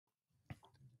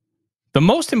The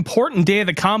most important day of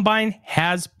the combine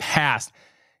has passed.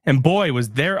 And boy,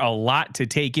 was there a lot to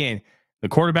take in. The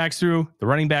quarterbacks threw, the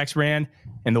running backs ran,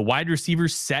 and the wide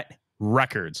receivers set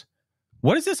records.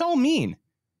 What does this all mean?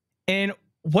 And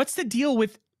what's the deal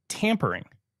with tampering?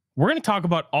 We're going to talk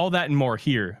about all that and more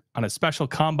here on a special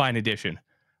combine edition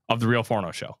of The Real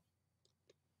Forno Show.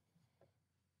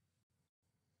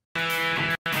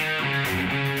 Welcome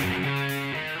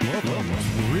to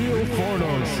The Real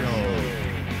Forno Show,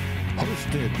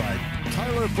 hosted by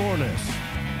Tyler Fornes,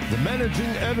 the managing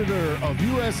editor of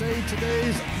USA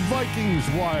Today's Vikings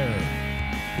Wire,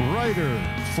 writer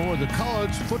for the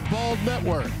College Football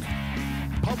Network,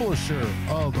 publisher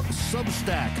of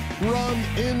Substack Run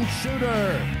In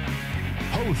Shooter,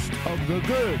 host of The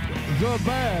Good, The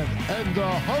Bad, and The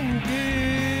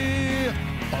Hungry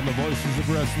on the Voices of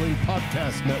Wrestling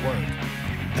Podcast Network,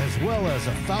 as well as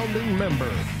a founding member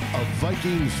of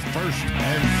Vikings First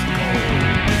and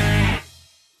SKOL.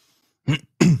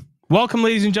 Welcome,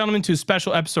 ladies and gentlemen, to a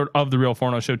special episode of The Real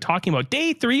Forno Show, talking about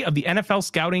day 3 of the NFL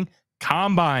Scouting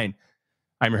Combine.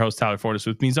 I'm your host, Tyler Fornes.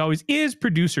 With me, as always, is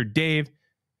producer Dave.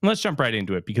 And let's jump right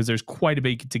into it because there's quite a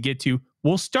bit to get to.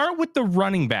 We'll start with the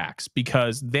running backs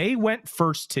because they went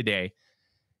first today.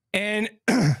 And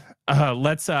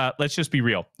let's just be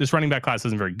real. This running back class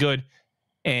isn't very good.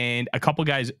 And a couple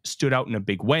guys stood out in a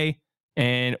big way,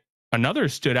 and another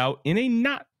stood out in a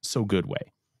not so good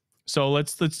way. So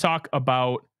let's talk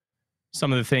about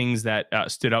some of the things that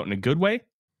stood out in a good way.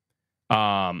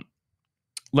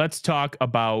 Let's talk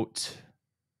about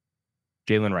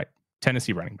Jalen Wright,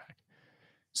 Tennessee running back.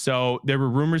 So there were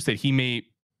rumors that he may,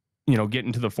 get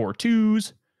into the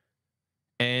 4.2s.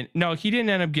 And no, he didn't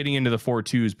end up getting into the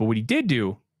 4.2s. But what he did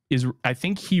do is I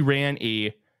think he ran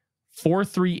a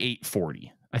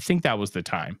 4.3840. I think that was the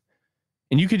time.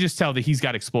 And you could just tell that he's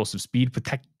got explosive speed, but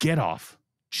that get off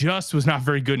just was not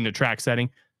very good in a track setting.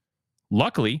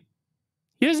 Luckily,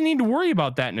 he doesn't need to worry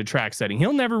about that in a track setting.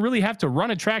 He'll never really have to run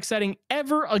a track setting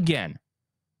ever again.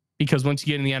 Because once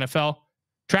you get in the NFL,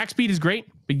 track speed is great,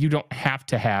 but you don't have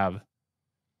to have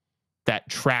that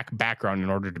track background in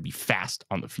order to be fast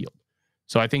on the field.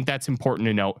 So I think that's important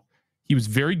to note. He was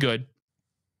very good,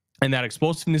 and that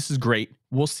explosiveness is great.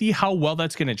 We'll see how well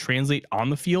that's going to translate on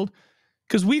the field,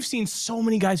 because we've seen so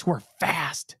many guys who are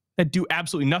fast that do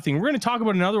absolutely nothing. We're going to talk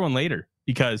about another one later,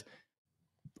 because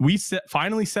we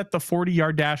finally set the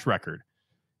 40-yard dash record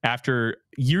after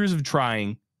years of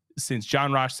trying since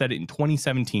John Ross said it in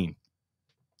 2017.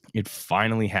 It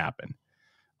finally happened.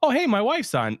 Oh, hey, my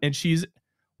wife's on, and she's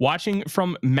watching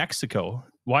from Mexico,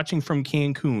 watching from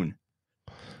Cancun.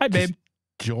 Hi, babe.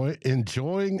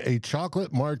 Enjoying a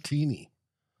chocolate martini.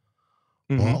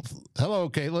 Mm-hmm. Well, hello,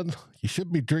 Caitlin. You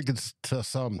should be drinking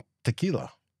some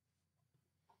tequila.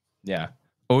 Yeah.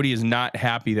 Odie is not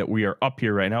happy that we are up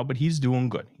here right now, but he's doing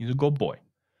good. He's a good boy.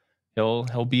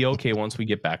 He'll be okay once we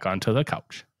get back onto the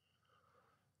couch.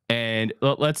 And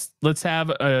let's have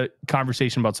a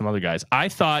conversation about some other guys. I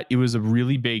thought it was a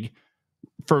really big,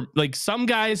 for like some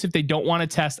guys, if they don't want to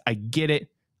test, I get it.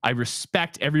 I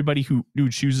respect everybody who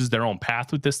chooses their own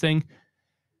path with this thing.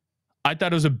 I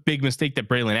thought it was a big mistake that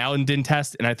Braylon Allen didn't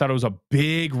test, and I thought it was a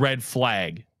big red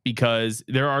flag because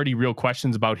there are already real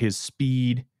questions about his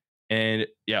speed. And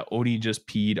yeah, Odie just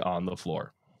peed on the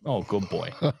floor. Oh, good boy.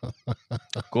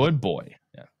 Good boy.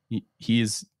 Yeah,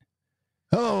 he's.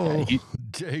 Oh,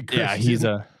 Jay Christian. Yeah, he's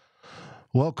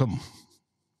welcome.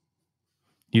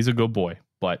 He's a good boy,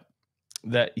 but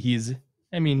he's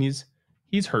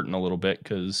hurting a little bit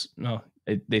because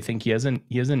they think he has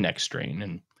a neck strain,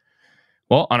 and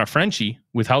well, on a Frenchie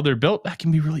with how they're built, that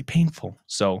can be really painful.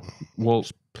 So we'll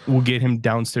get him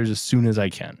downstairs as soon as I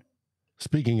can.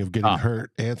 Speaking of getting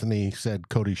hurt, Anthony said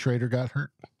Cody Schrader got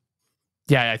hurt.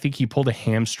 Yeah, I think he pulled a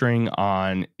hamstring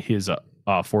on his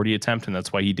 40 attempt, and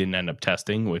that's why he didn't end up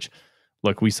testing, which,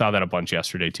 look, we saw that a bunch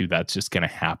yesterday too. That's just going to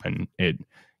happen.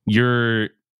 You're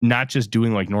not just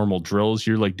doing like normal drills.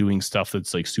 You're like doing stuff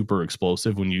that's like super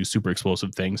explosive. When you use super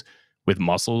explosive things with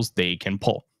muscles, they can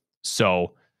pull.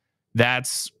 So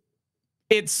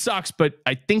it sucks, but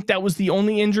I think that was the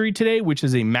only injury today, which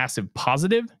is a massive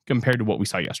positive compared to what we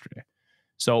saw yesterday.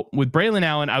 So with Braylon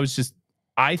Allen,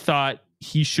 I thought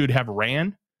he should have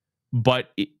ran, but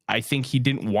I think he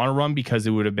didn't want to run because it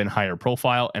would have been higher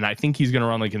profile. And I think he's going to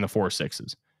run like in the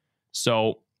 4.6s.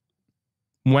 So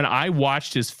when I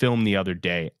watched his film the other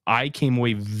day, I came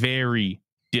away very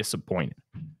disappointed.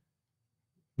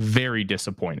 Very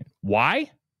disappointed.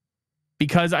 Why?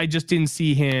 Because I just didn't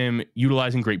see him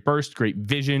utilizing great burst, great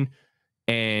vision.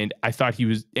 And I thought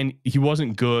he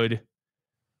wasn't good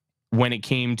when it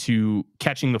came to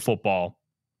catching the football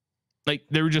Like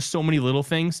there were just so many little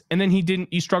things. And then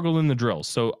he struggled in the drills.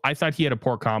 So I thought he had a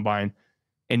poor combine,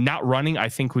 and not running, I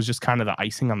think, was just kind of the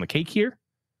icing on the cake here.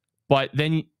 But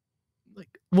then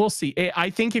like we'll see. I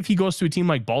think if he goes to a team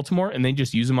like Baltimore and they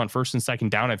just use him on first and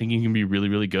second down, I think he can be really,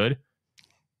 really good.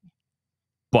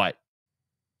 But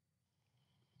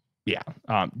yeah,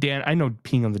 Dan, I know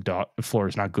peeing on the floor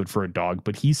is not good for a dog,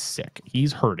 but he's sick.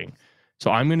 He's hurting.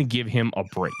 So I'm going to give him a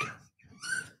break.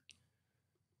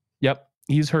 Yep,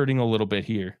 he's hurting a little bit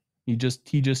here. He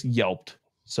just yelped.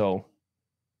 So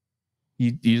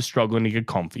he's struggling to get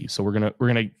comfy. So we're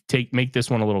gonna make this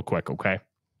one a little quick, okay?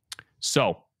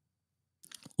 So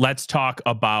let's talk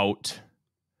about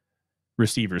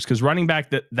receivers, because running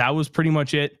back, that was pretty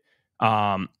much it.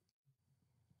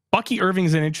 Bucky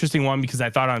Irving's an interesting one because I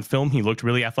thought on film he looked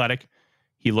really athletic.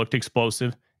 He looked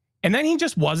explosive. And then he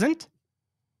just wasn't.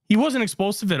 He wasn't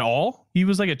explosive at all. He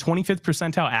was like a 25th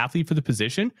percentile athlete for the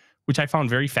position, which I found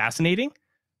very fascinating.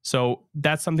 So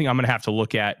that's something I'm going to have to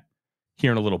look at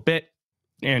here in a little bit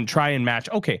and try and match.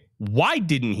 Okay, why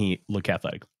didn't he look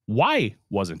athletic? Why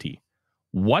wasn't he?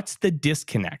 What's the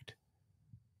disconnect?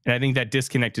 And I think that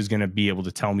disconnect is going to be able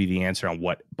to tell me the answer on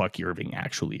what Bucky Irving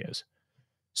actually is.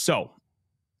 So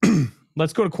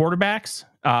let's go to quarterbacks.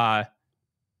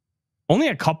 Only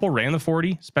a couple ran the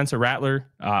 40. Spencer Rattler,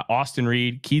 Austin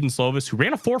Reed, Keaton Slovis, who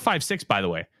ran a 4.56, by the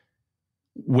way,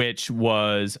 which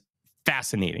was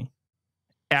fascinating.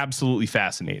 Absolutely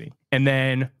fascinating. And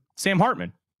then Sam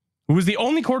Hartman, who was the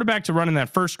only quarterback to run in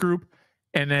that first group,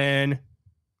 and then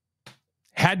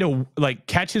had to like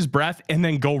catch his breath and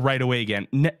then go right away again.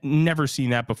 Never seen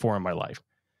that before in my life.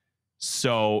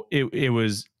 So it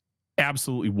was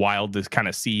absolutely wild to kind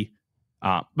of see.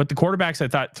 But the quarterbacks I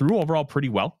thought threw overall pretty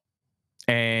well.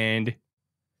 And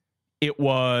it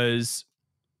was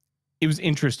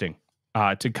interesting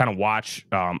to kind of watch.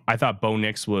 I thought Bo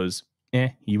Nix was,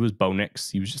 he was Bo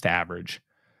Nix. He was just average.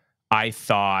 I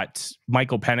thought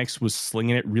Michael Penix was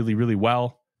slinging it really, really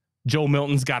well. Joe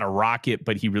Milton's got a rocket,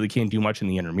 but he really can't do much in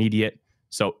the intermediate.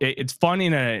 So it's fun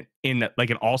in like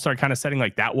an all-star kind of setting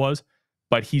like that was,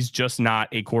 but he's just not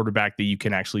a quarterback that you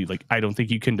can actually, like, I don't think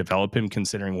you can develop him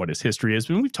considering what his history is.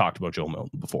 And we've talked about Joe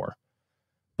Milton before.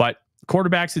 But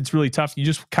quarterbacks, it's really tough. You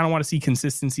just kind of want to see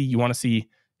consistency. You want to see,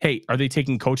 hey, are they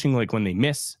taking coaching like when they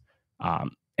miss?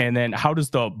 And then how does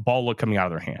the ball look coming out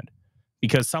of their hand?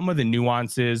 Because some of the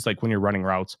nuances, like when you're running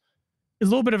routes, is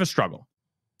a little bit of a struggle.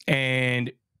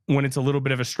 And when it's a little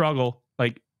bit of a struggle,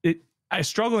 I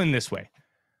struggle in this way.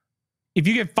 If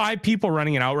you get 5 people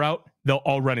running an out route, they'll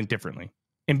all run it differently.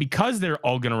 And because they're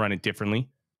all going to run it differently,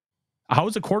 how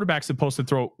is a quarterback supposed to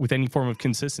throw with any form of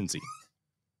consistency?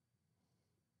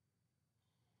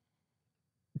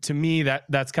 To me,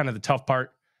 that's kind of the tough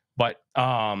part. But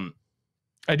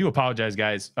I do apologize,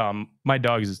 guys. My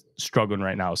dog is struggling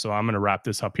right now, so I'm going to wrap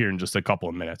this up here in just a couple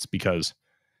of minutes because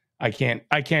I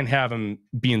can't have him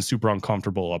being super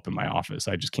uncomfortable up in my office.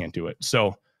 I just can't do it.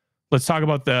 So let's talk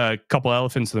about the couple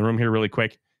elephants in the room here really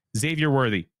quick. Xavier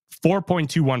Worthy,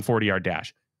 4.21 40-yard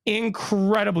dash.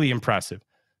 Incredibly impressive.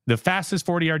 The fastest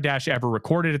 40-yard dash ever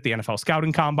recorded at the NFL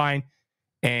Scouting Combine,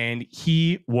 and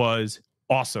he was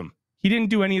awesome. He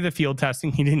didn't do any of the field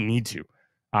testing. He didn't need to.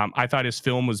 I thought his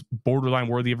film was borderline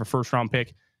worthy of a first-round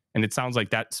pick, and it sounds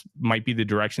like that might be the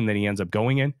direction that he ends up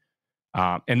going in.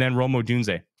 And then Rome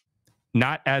Odunze,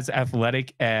 not as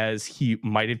athletic as he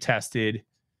might have tested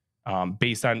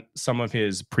based on some of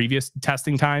his previous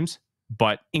testing times,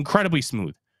 but incredibly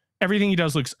smooth. Everything he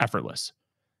does looks effortless,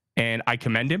 and I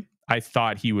commend him. I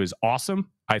thought he was awesome.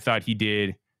 I thought he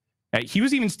did. He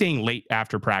was even staying late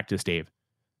after practice, Dave.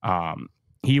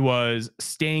 He was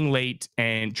staying late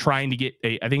and trying to get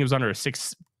I think it was under a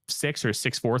 6.6 or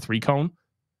 6.4 3-cone.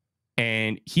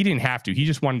 And he didn't have to. He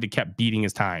just wanted to keep beating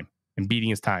his time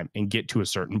and get to a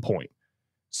certain point.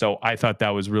 So I thought that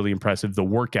was really impressive. The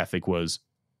work ethic was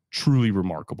truly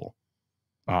remarkable.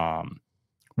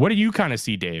 What do you kind of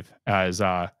see, Dave, as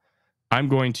I'm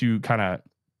going to kind of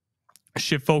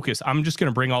shift focus? I'm just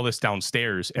going to bring all this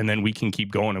downstairs and then we can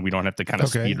keep going and we don't have to kind of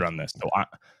speed run this. So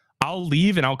I'll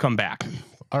leave and I'll come back.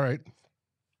 All right.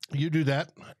 You do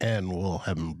that, and we'll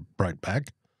have him right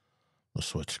back. We'll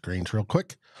switch screens real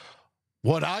quick.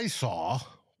 What I saw,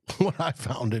 what I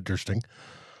found interesting,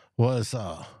 was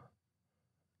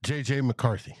J.J.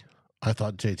 McCarthy. I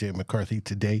thought J.J. McCarthy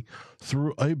today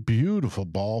threw a beautiful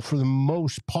ball for the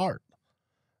most part.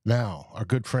 Now, our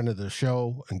good friend of the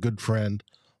show and good friend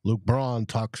Luke Braun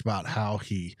talks about how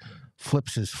he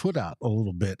flips his foot out a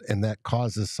little bit, and that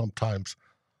causes sometimes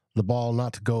the ball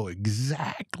not to go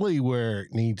exactly where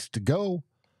it needs to go,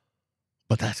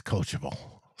 but that's coachable.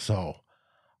 So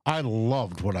I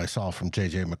loved what I saw from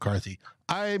J.J. McCarthy.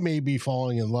 I may be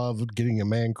falling in love, getting a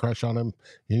man crush on him.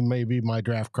 He may be my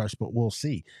draft crush, but we'll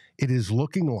see. It is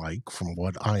looking like, from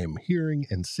what I am hearing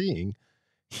and seeing,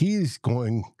 he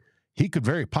could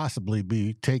very possibly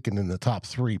be taken in the top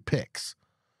 3 picks,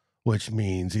 which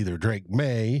means either Drake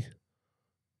May,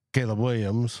 Caleb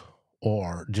Williams,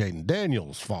 or Jaden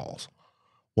Daniels falls.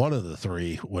 One of the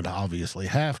 3 would obviously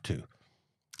have to.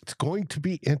 It's going to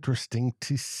be interesting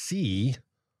to see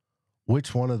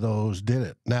which one of those did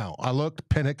it. Now, I looked,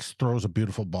 Penix throws a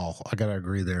beautiful ball. I got to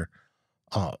agree there.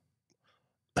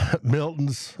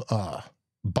 Milton's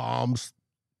bombs,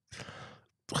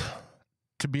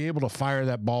 to be able to fire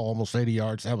that ball almost 80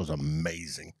 yards, that was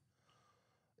amazing.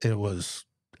 It was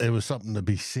something to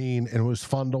be seen, and it was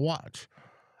fun to watch,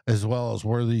 as well as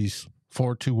Worthy's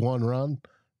 4-2-1 run.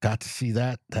 Got to see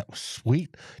that. That was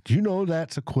sweet. Do you know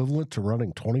that's equivalent to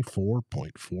running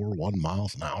 24.41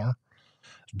 miles an hour?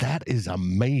 That is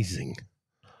amazing.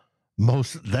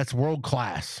 That's world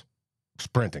class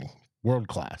sprinting, world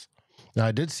class. Now,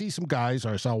 I did see some guys,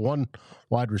 or I saw one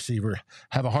wide receiver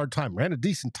have a hard time. Ran a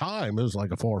decent time. It was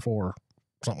like a 4.4,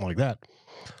 something like that.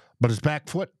 But his back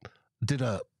foot did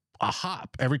a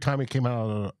hop every time he came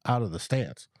out of the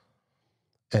stance.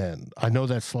 And I know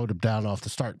that slowed him down off the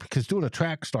start, because doing a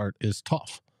track start is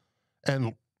tough.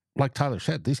 And like Tyler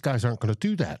said, these guys aren't going to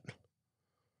do that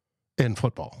in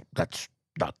football. That's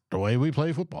not the way we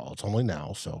play football. It's only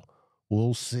now, so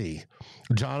we'll see.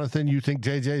 Jonathan, you think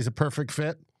JJ is a perfect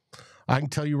fit? I can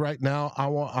tell you right now,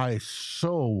 I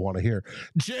so want to hear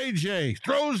JJ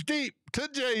throws deep to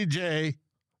JJ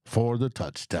for the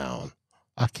touchdown.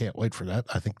 I can't wait for that.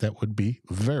 I think that would be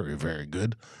very, very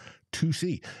good to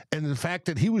see. And the fact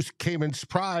that he came in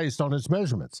surprised on his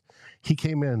measurements. He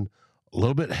came in a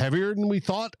little bit heavier than we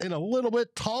thought and a little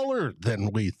bit taller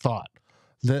than we thought.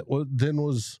 That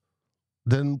was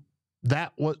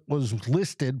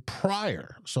listed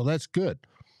prior. So that's good.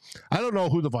 I don't know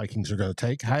who the Vikings are going to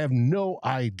take. I have no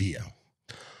idea.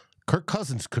 Kirk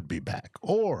Cousins could be back,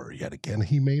 or yet again,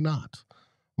 he may not.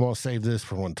 I'm going to save this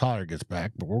for when Tyler gets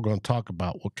back, but we're going to talk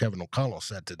about what Kevin O'Connell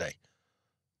said today.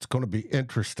 It's going to be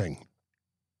interesting.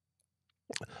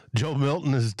 Joe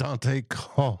Milton is Dante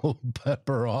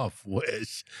Culpepper off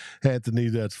wish. Anthony,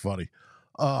 that's funny.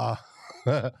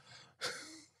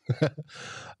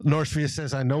 Norsefius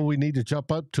says, I know we need to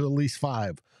jump up to at least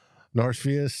 5.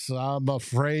 Norsefius, I'm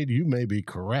afraid you may be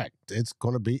correct. It's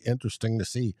going to be interesting to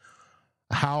see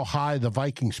how high the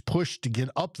Vikings push to get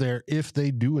up there, if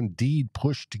they do indeed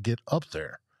push to get up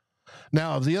there.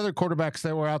 Now, of the other quarterbacks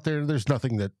that were out there, there's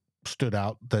nothing that stood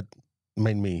out that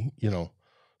made me,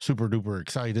 super duper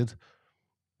excited.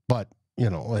 But,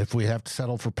 if we have to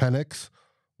settle for Penix,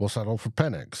 we'll settle for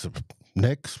Penix. If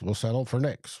Nix, we'll settle for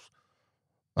Nix.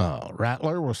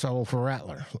 Rattler, we'll settle for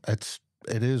Rattler. It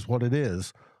is what it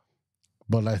is.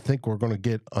 But I think we're going to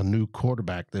get a new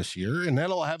quarterback this year, and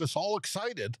that'll have us all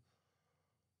excited.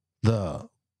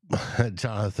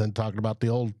 Jonathan talking about the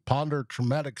old ponder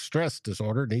traumatic stress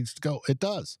disorder needs to go. It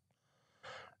does.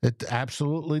 It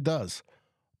absolutely does.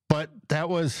 But that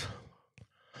was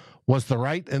the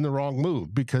right and the wrong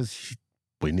move, because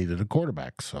we needed a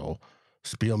quarterback. So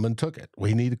Spielman took it.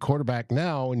 We need a quarterback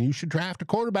now, and you should draft a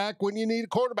quarterback when you need a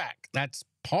quarterback. That's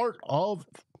part of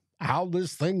how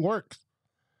this thing works.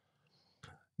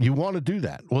 You want to do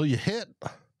that. Will you hit?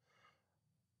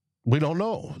 We don't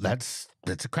know. That's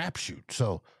a crapshoot.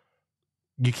 So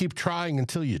you keep trying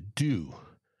until you do.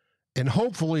 And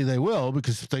hopefully they will,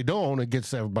 because if they don't, it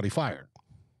gets everybody fired.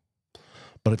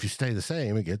 But if you stay the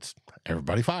same, it gets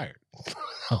everybody fired.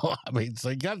 So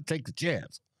you got to take the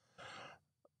chance.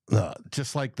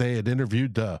 Just like they had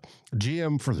interviewed the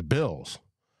GM for the Bills.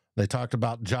 They talked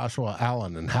about Joshua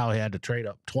Allen and how he had to trade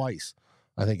up twice,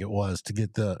 I think it was, to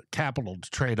get the capital to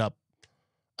trade up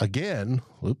again.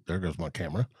 Oop, there goes my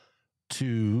camera.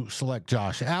 To select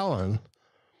Josh Allen.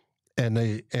 And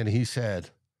he said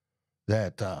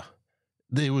that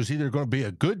it was either going to be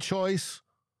a good choice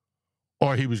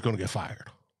or he was going to get fired.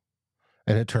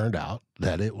 And it turned out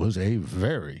that it was a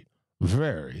very,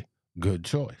 very good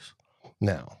choice.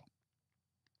 Now,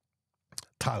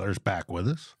 Tyler's back with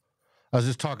us. I was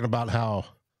just talking about how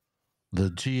the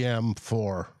GM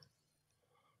for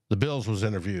the Bills was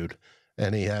interviewed,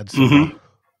 and he had some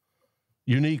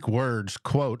unique words,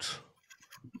 quotes,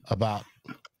 about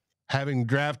having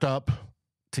draft up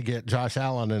to get Josh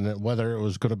Allen, and whether it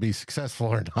was going to be successful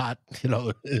or not. It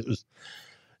was,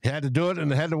 he had to do it,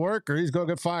 and it had to work, or he's going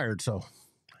to get fired. So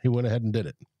he went ahead and did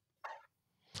it.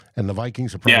 And the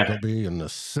Vikings are probably going to be in a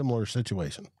similar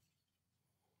situation.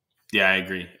 Yeah, I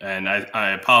agree. And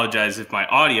I apologize if my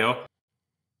audio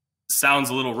sounds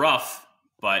a little rough.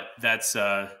 but that's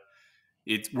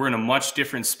we're in a much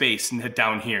different space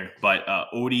down here. But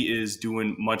Odie is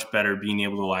doing much better being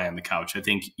able to lie on the couch. I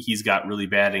think he's got really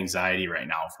bad anxiety right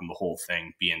now from the whole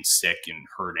thing, being sick and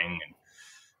hurting.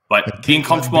 But being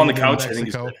comfortable on the couch, I think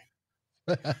is good.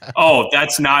 Oh,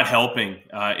 that's not helping,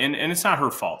 and it's not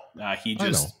her fault.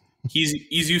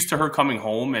 He's used to her coming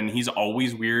home, and he's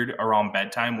always weird around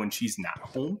bedtime when she's not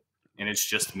home, and it's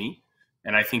just me.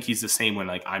 And I think he's the same when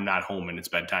like I'm not home and it's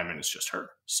bedtime and it's just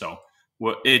her. So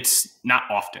it's not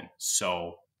often.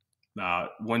 So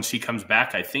when she comes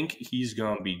back, I think he's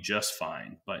gonna be just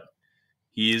fine. But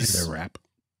he's a wrap.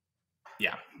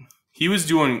 Yeah, he was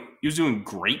doing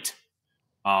great.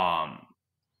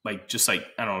 Like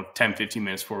 10, 15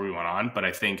 minutes before we went on. But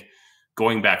I think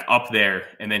going back up there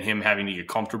and then him having to get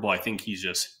comfortable, I think he's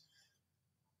just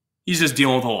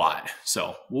dealing with a lot.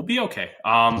 So we'll be okay.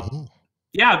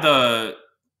 Yeah, the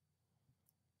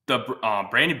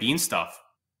Brandon Bean stuff,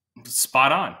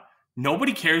 spot on.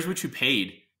 Nobody cares what you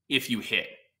paid if you hit.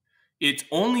 It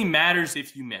only matters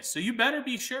if you miss. So you better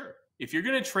be sure. If you're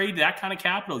going to trade that kind of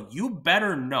capital, you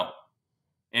better know.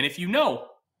 And if you know,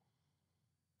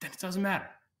 then it doesn't matter.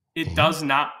 It does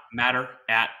not matter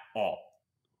at all.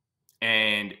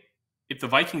 And if the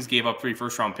Vikings gave up 3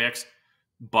 first-round picks,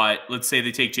 but let's say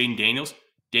they take Jaden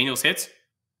Daniels hits,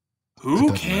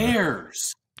 who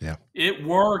cares? Yeah. It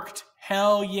worked.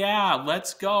 Hell yeah,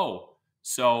 let's go.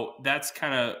 So that's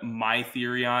kind of my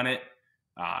theory on it.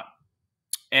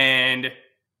 And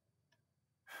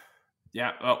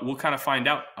yeah, we'll kind of find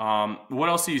out. What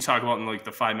else did you talk about in like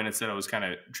the 5 minutes that I was kind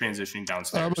of transitioning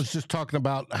downstairs? I was just talking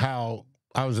about how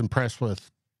I was impressed with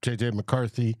J.J.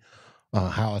 McCarthy,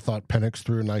 how I thought Penix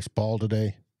threw a nice ball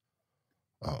today.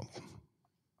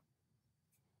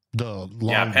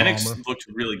 Penix looked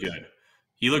really good.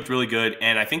 He looked really good.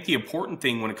 And I think the important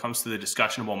thing when it comes to the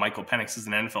discussion about Michael Penix as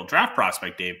an NFL draft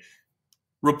prospect, Dave,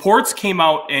 reports came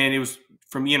out, and it was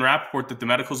from Ian Rappaport that the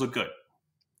medicals look good.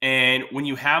 And when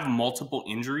you have multiple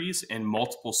injuries and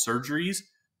multiple surgeries,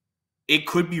 it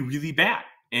could be really bad.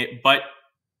 But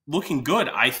looking good,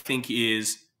 I think,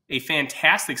 is a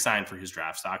fantastic sign for his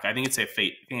draft stock. I think it's a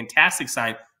fantastic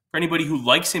sign for anybody who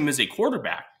likes him as a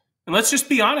quarterback. And let's just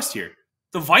be honest here.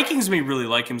 The Vikings may really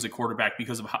like him as a quarterback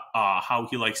because of how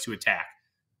he likes to attack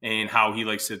and how he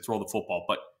likes to throw the football.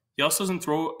 But he also doesn't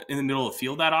throw in the middle of the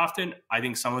field that often. I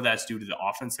think some of that's due to the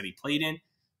offense that he played in.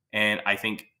 And I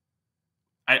think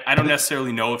I don't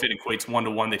necessarily know if it equates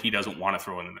 1-to-1 that he doesn't want to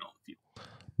throw in the middle of the field.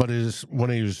 But when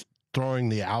he was throwing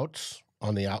the outs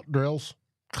on the out drills,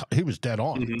 he was dead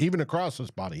on. Even across his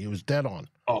body, he was dead on.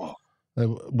 Oh,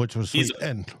 which was sweet.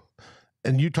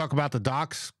 And you talk about the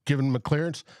docs giving him a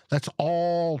clearance. That's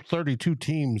all 32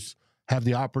 teams have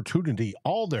the opportunity.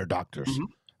 All their doctors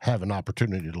have an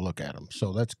opportunity to look at him.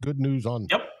 So that's good news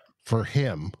for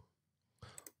him.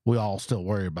 We all still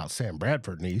worry about Sam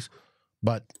Bradford knees,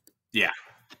 but yeah.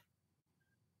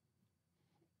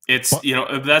 That's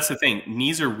the thing.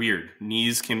 Knees are weird.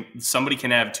 Somebody can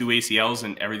have 2 ACLs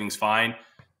and everything's fine.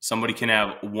 Somebody can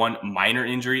have 1 minor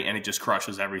injury and it just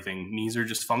crushes everything. Knees are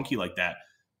just funky like that.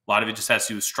 A lot of it just has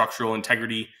to do with structural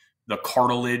integrity, the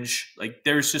cartilage. Like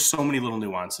there's just so many little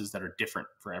nuances that are different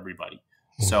for everybody.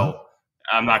 So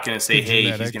I'm not going to say, hey,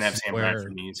 he's going to have Sam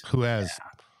Bradford knees. Who has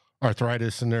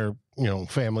arthritis in their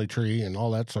family tree and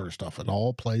all that sort of stuff. It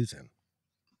all plays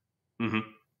in.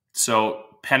 So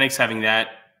Penix having that,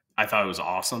 I thought it was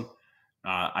awesome.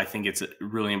 I think it's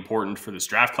really important for this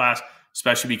draft class,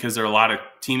 especially because there are a lot of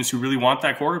teams who really want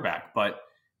that quarterback. But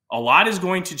a lot is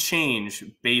going to change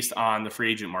based on the free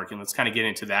agent market. Let's kind of get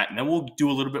into that. And then we'll do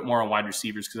a little bit more on wide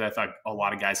receivers because I thought a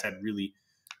lot of guys had really,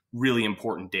 really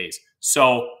important days.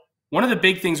 So one of the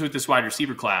big things with this wide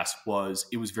receiver class was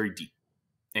it was very deep.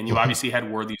 And you obviously had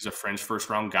Worthy as a fringe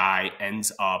first-round guy,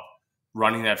 ends up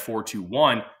running that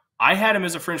 4.21. I had him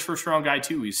as a fringe first-round guy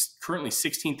too. He's currently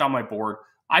 16th on my board.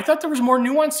 I thought there was more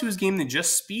nuance to his game than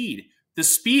just speed. The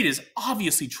speed is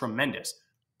obviously tremendous.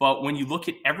 But when you look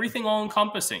at everything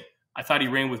all-encompassing, I thought he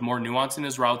ran with more nuance in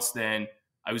his routes than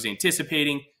I was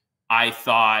anticipating. I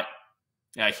thought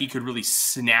he could really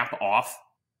snap off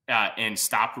and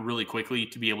stop really quickly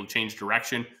to be able to change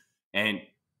direction. And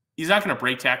he's not going to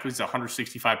break tackles. He's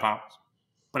 165 pounds.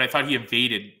 But I thought he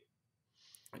evaded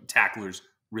tacklers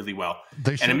really well.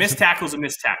 And a missed tackle is a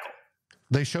missed tackle.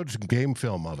 They showed some game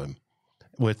film of him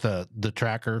with the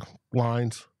tracker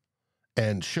lines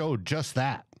and showed just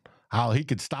that. How he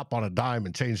could stop on a dime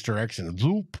and change direction,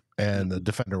 zoop, and the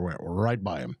defender went right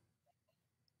by him.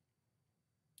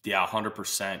 Yeah,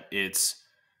 100%. It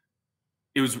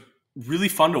was really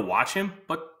fun to watch him,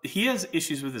 but he has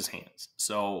issues with his hands.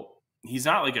 So he's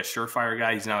not like a surefire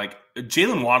guy. He's not like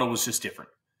Jalen Waddle was just different.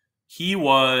 He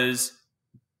was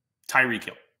Tyreek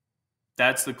Hill.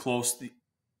 That's the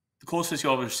closest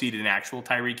you'll ever see to an actual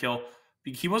Tyreek Hill.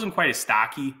 He wasn't quite as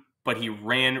stocky, but he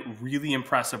ran really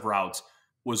impressive routes,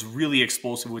 was really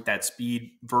explosive with that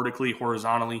speed, vertically,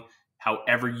 horizontally,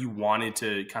 however you wanted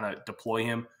to kind of deploy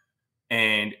him.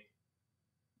 And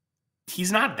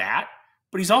he's not that,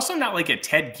 but he's also not like a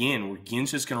Ted Ginn where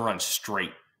Ginn's just going to run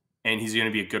straight and he's going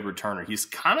to be a good returner. He's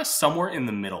kind of somewhere in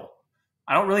the middle.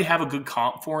 I don't really have a good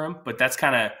comp for him, but that's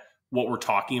kind of what we're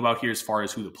talking about here as far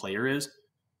as who the player is.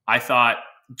 I thought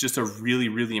just a really,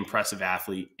 really impressive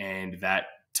athlete, and that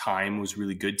time was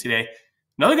really good today.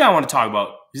 Another guy I want to talk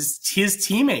about is his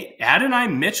teammate, Adonai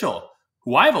Mitchell,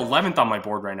 who I have 11th on my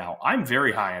board right now. I'm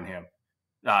very high on him.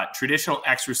 Traditional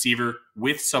X receiver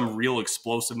with some real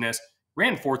explosiveness,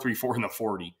 ran 4.34 in the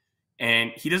 40.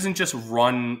 And he doesn't just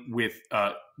run with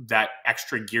that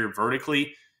extra gear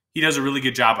vertically. He does a really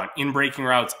good job on in-breaking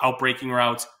routes, out-breaking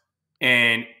routes.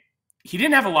 And he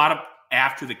didn't have a lot of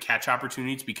after-the-catch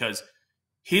opportunities because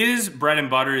his bread and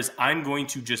butter is I'm going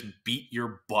to just beat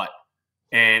your butt.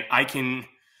 And I can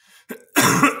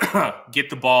get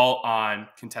the ball on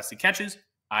contested catches.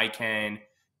 I can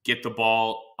get the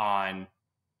ball on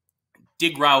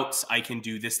dig routes. I can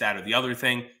do this, that, or the other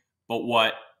thing. But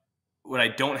what I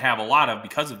don't have a lot of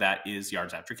because of that is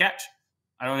yards after catch.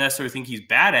 I don't necessarily think he's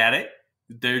bad at it.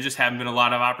 There just haven't been a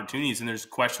lot of opportunities, and there's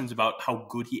questions about how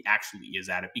good he actually is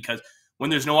at it. Because when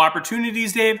there's no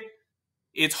opportunities, Dave,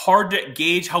 it's hard to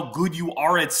gauge how good you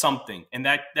are at something. And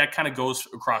that kind of goes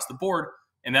across the board.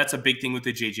 And that's a big thing with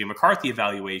the J.J. McCarthy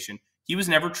evaluation. He was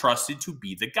never trusted to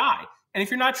be the guy. And if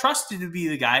you're not trusted to be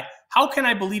the guy, how can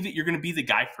I believe that you're going to be the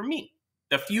guy for me?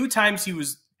 The few times he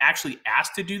was actually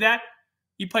asked to do that,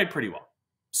 he played pretty well.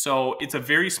 So it's a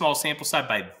very small sample size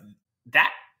by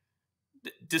that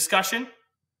discussion.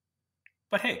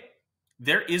 But hey,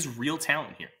 there is real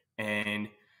talent here. And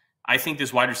I think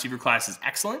this wide receiver class is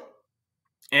excellent.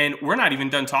 And we're not even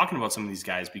done talking about some of these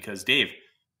guys because, Dave,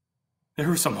 there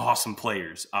were some awesome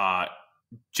players.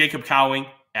 Jacob Cowing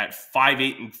at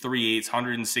 5'8" and 3/8,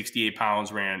 168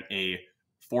 pounds, ran a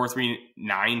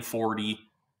 4.39 40.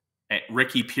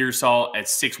 Ricky Pearsall at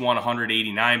 6'1",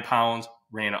 189 pounds,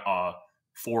 ran a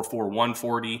 4.4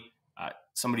 140.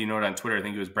 Somebody noted on Twitter, I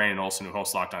think it was Brandon Olson who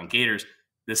hosts Locked On Gators,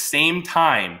 the same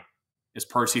time as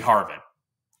Percy Harvin.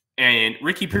 And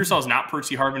Ricky Pearsall is not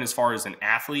Percy Harvin as far as an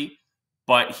athlete,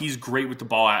 but he's great with the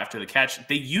ball after the catch.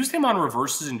 They used him on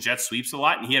reverses and jet sweeps a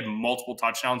lot, and he had multiple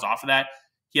touchdowns off of that.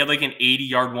 He had like an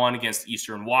 80-yard one against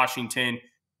Eastern Washington.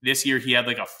 This year, he had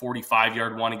like a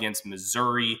 45-yard one against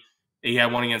Missouri. He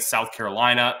had one against South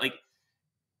Carolina. Like,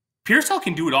 Pearsall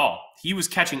can do it all. He was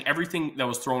catching everything that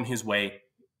was thrown his way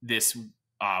this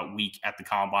week at the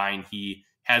Combine. He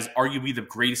has arguably the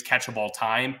greatest catch of all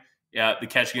time. The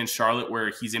catch against Charlotte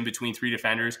where he's in between three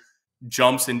defenders,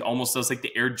 jumps and almost does like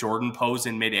the Air Jordan pose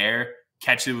in midair,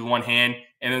 catches it with one hand,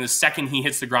 and then the second he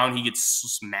hits the ground, he gets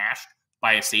smashed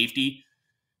by a safety.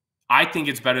 I think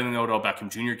it's better than the Odell Beckham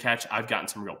Jr. catch. I've gotten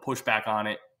some real pushback on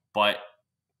it. But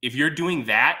if you're doing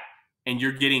that and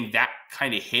you're getting that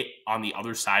kind of hit on the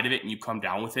other side of it and you come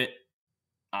down with it,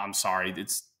 I'm sorry,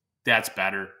 that's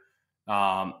better.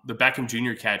 The Beckham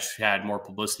Jr. catch had more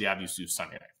publicity, obviously, with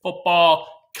Sunday Night Football,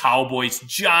 Cowboys,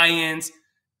 Giants.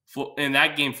 In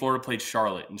that game, Florida played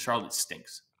Charlotte, and Charlotte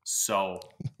stinks. So,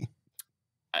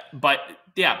 but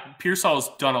yeah, Pearsall's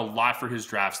done a lot for his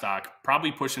draft stock.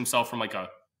 Probably pushed himself from like a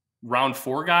round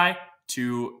 4 guy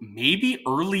to maybe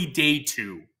early day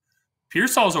 2.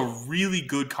 Pearsall's a really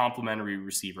good complementary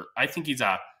receiver. I think he's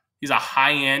a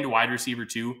high-end wide receiver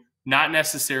 2, not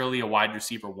necessarily a wide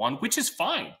receiver 1, which is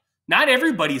fine. Not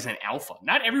everybody's an alpha.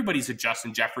 Not everybody's a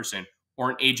Justin Jefferson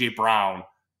or an A.J. Brown.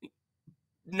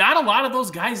 Not a lot of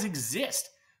those guys exist.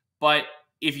 But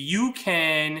if you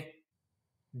can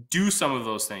do some of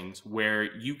those things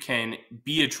where you can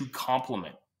be a true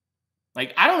complement,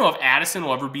 like I don't know if Addison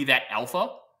will ever be that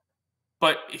alpha,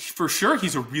 but for sure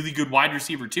he's a really good wide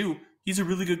receiver too. He's a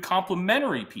really good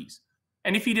complementary piece.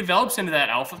 And if he develops into that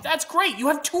alpha, that's great. You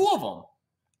have 2 of them.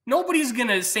 Nobody's going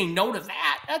to say no to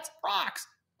that. That's rocks.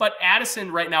 But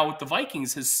Addison right now with the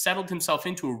Vikings has settled himself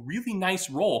into a really nice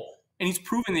role, and he's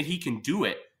proven that he can do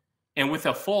it. And with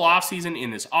a full offseason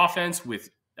in this offense, with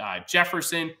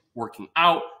Jefferson working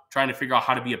out, trying to figure out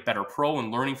how to be a better pro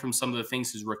and learning from some of the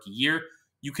things his rookie year,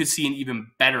 you could see an even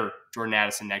better Jordan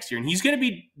Addison next year. And he's going to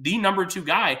be the number 2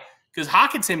 guy because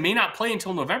Hawkinson may not play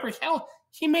until November. Hell,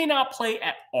 he may not play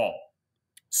at all.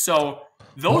 So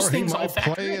those things all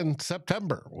factor play in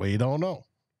September. We don't know.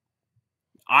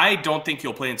 I don't think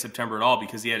he'll play in September at all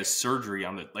because he had his surgery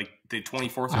on the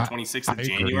 24th or 26th of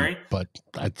January. Agree, but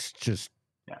that's just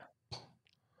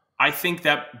I think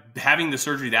that having the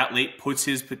surgery that late puts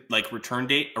his return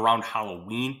date around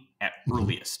Halloween at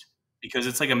earliest because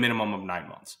it's like a minimum of 9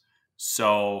 months.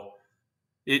 So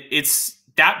it's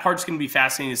that part's going to be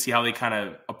fascinating to see how they kind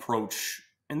of approach.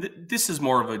 And this is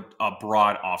more of a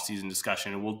broad offseason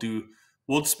discussion, and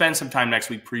we'll spend some time next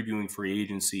week previewing free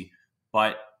agency.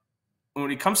 But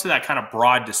when it comes to that kind of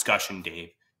broad discussion,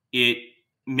 Dave, it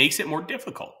makes it more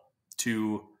difficult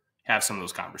to have some of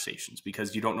those conversations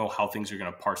because you don't know how things are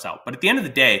going to parse out. But at the end of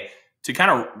the day, to kind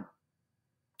of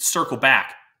circle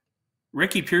back,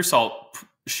 Ricky Pearsall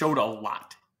showed a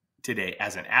lot today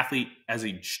as an athlete, as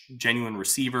a genuine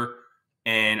receiver,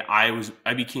 and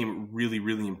I became really,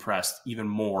 really impressed even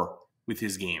more with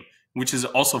his game, which is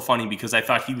also funny because I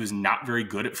thought he was not very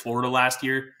good at Florida last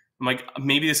year. I'm like,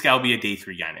 maybe this guy will be a day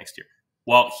 3 guy next year.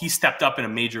 Well, he stepped up in a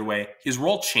major way. His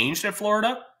role changed at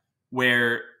Florida,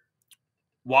 where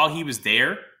while he was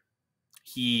there,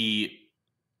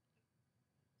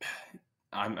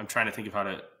 I'm trying to think of how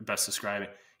to best describe it.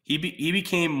 He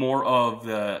became more of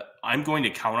the I'm going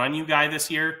to count on you guy this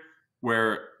year,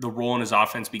 where the role in his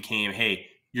offense became, hey,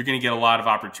 you're going to get a lot of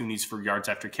opportunities for yards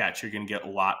after catch. You're going to get a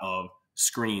lot of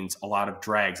screens, a lot of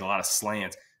drags, a lot of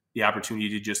slants, the opportunity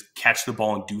to just catch the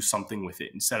ball and do something with it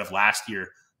instead of last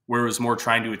year where it was more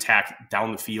trying to attack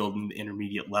down the field in the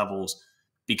intermediate levels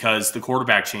because the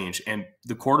quarterback changed. And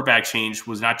the quarterback change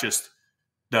was not just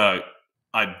a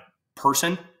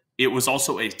person, it was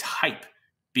also a type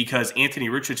because Anthony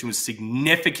Richardson was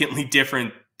significantly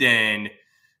different than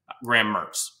Graham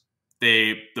Mertz.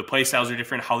 The play styles are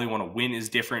different. How they want to win is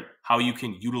different. How you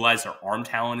can utilize their arm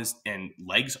talent and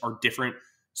legs are different.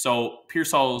 So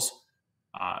Pearsall's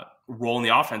role in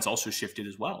the offense also shifted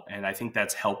as well, and I think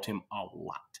that's helped him a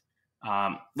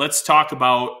lot. Let's talk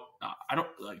about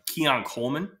Keon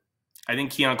Coleman. I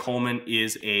think Keon Coleman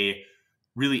is a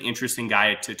really interesting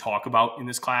guy to talk about in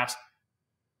this class.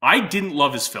 I didn't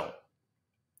love his film,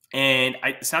 and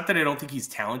it's not that I don't think he's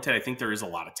talented. I think there is a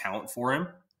lot of talent for him,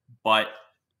 but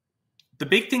the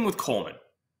big thing with Coleman,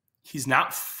 he's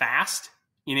not fast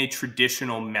in a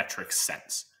traditional metric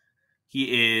sense.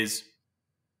 He is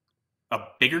a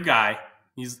bigger guy.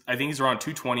 I think he's around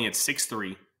 220 at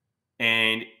 6'3",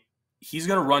 and he's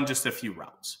going to run just a few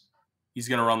routes. He's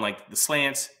going to run like the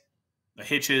slants, the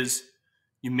hitches.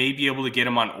 You may be able to get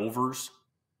him on overs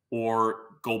or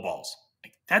go balls.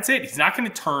 That's it. He's not going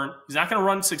to turn. He's not going to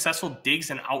run successful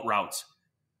digs and out routes.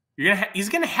 He's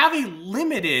going to have a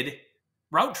limited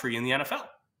route tree in the NFL.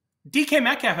 DK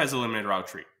Metcalf has a limited route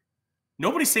tree.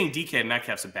 Nobody's saying DK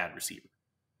Metcalf's a bad receiver,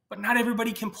 but not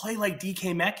everybody can play like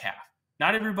DK Metcalf.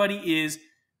 Not everybody is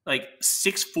like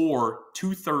 6'4",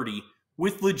 230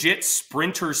 with legit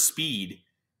sprinter speed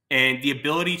and the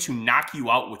ability to knock you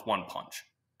out with one punch.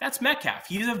 That's Metcalf.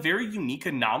 He is a very unique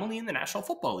anomaly in the National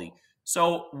Football League.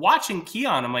 So watching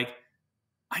Keon, I'm like,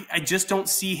 I just don't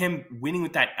see him winning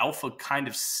with that alpha kind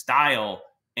of style.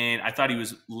 And I thought he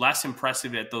was less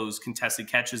impressive at those contested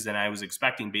catches than I was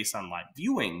expecting based on live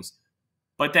viewings.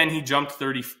 But then he jumped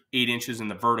 38 inches in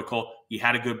the vertical. He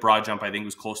had a good broad jump. I think it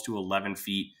was close to 11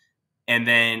 feet. And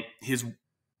then his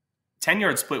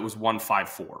 10-yard split was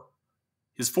 1.54.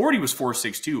 His 40 was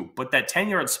 4.62. But that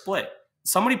 10-yard split,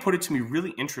 somebody put it to me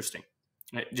really interesting,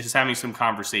 just having some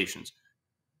conversations.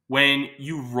 When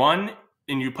you run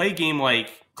and you play a game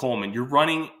like Coleman, you're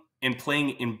running and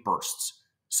playing in bursts.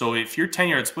 So if your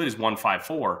 10-yard split is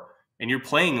 1.54 and you're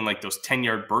playing in like those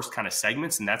 10-yard burst kind of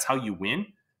segments and that's how you win,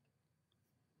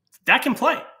 that can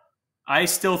play. I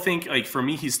still think, like, for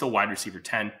me, he's still wide receiver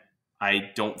 10. I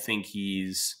don't think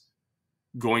he's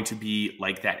going to be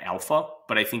like that alpha,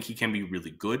 but I think he can be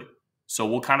really good. So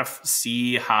we'll kind of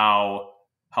see how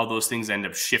those things end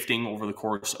up shifting over the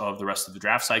course of the rest of the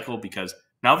draft cycle, because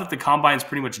now that the combine's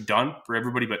pretty much done for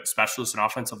everybody but specialists and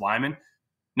offensive linemen,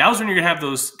 now's when you're going to have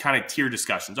those kind of tier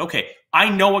discussions. Okay, I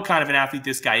know what kind of an athlete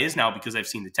this guy is now because I've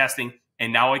seen the testing,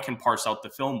 and now I can parse out the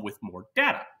film with more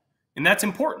data. And that's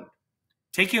important.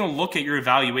 Taking a look at your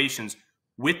evaluations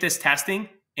with this testing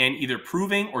and either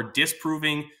proving or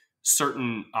disproving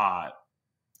certain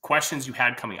questions you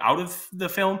had coming out of the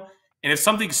film. And if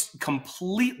something's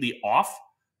completely off,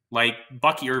 like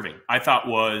Bucky Irving, I thought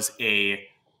was a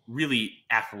really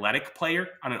athletic player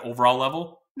on an overall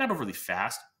level, not overly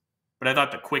fast, but I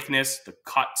thought the quickness, the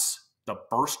cuts, the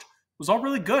burst was all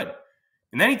really good.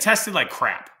 And then he tested like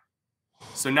crap.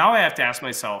 So now I have to ask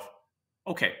myself,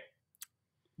 okay,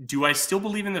 do I still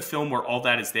believe in the film where all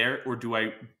that is there, or do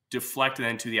I deflect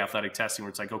then to the athletic testing where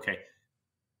it's like, okay,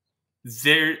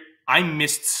 I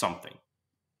missed something.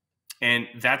 And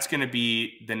that's going to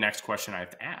be the next question I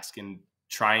have to ask and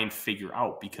try and figure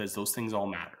out, because those things all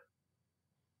matter.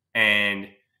 And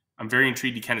I'm very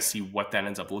intrigued to kind of see what that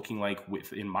ends up looking like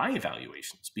within my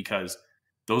evaluations, because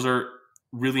those are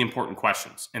really important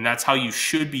questions. And that's how you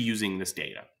should be using this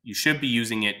data. You should be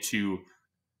using it to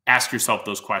ask yourself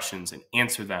those questions and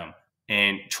answer them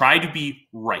and try to be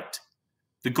right.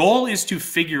 The goal is to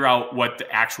figure out what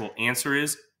the actual answer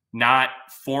is, not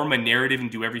form a narrative and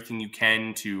do everything you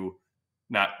can to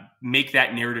not make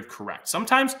that narrative correct.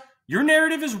 Sometimes your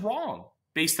narrative is wrong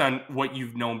based on what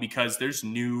you've known, because there's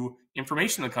new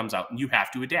information that comes out and you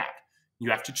have to adapt.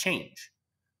 You have to change.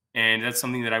 And that's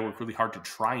something that I work really hard to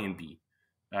try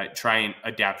and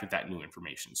adapt with that new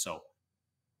information. So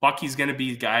Bucky's going to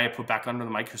be the guy I put back under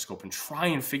the microscope and try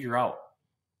and figure out,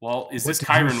 well, is this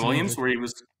Kyron Williams where he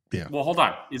was, well, hold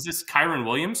on. Is this Kyron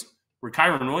Williams where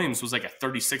Kyron Williams was like a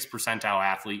 36th percentile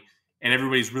athlete and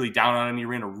everybody's really down on him? He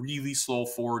ran a really slow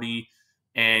 40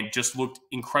 and just looked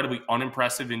incredibly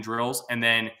unimpressive in drills. And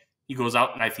then he goes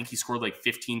out and I think he scored like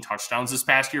 15 touchdowns this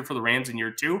past year for the Rams in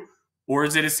year 2. Or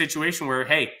is it a situation where,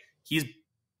 hey, he's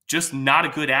just not a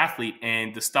good athlete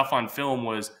and the stuff on film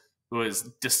was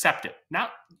deceptive?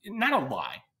 Not a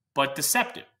lie, but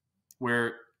deceptive,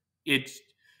 where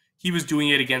he was doing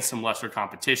it against some lesser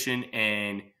competition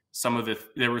and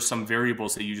there were some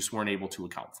variables that you just weren't able to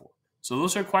account for. So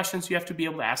those are questions you have to be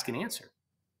able to ask and answer.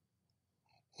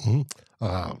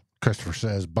 Christopher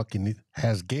says Bucky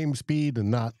has game speed and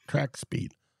not track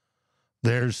speed.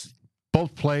 There's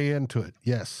both play into it.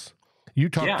 Yes. You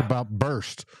talked about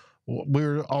burst.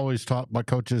 We're always taught by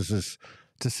coaches is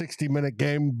it's a 60-minute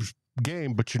game,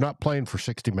 but you're not playing for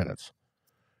 60 minutes.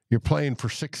 You're playing for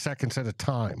 6 seconds at a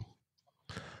time.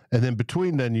 And then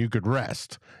between then you could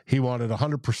rest. He wanted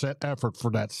 100% effort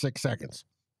for that 6 seconds.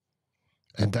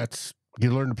 And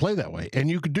you learn to play that way. And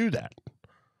you could do that.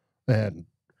 And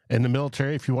in the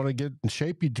military, if you want to get in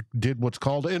shape, you did what's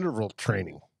called interval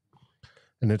training.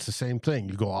 And it's the same thing.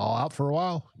 You go all out for a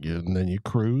while, and then you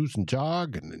cruise and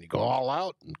jog, and then you go all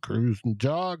out and cruise and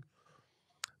jog.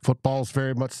 Football is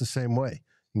very much the same way.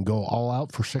 You can go all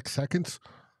out for 6 seconds,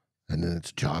 and then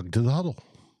it's jog to the huddle.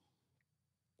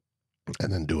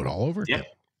 And then do it all over again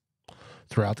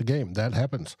throughout the game. That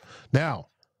happens. Now,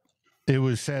 it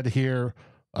was said here,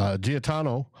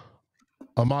 Giatano,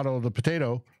 Amato the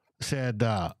Potato, said,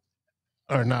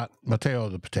 or not Mateo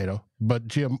the Potato, but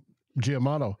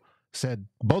Giamano said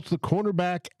both the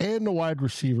cornerback and the wide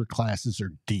receiver classes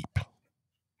are deep.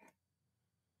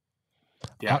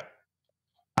 Yeah.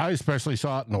 I especially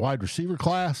saw it in the wide receiver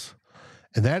class,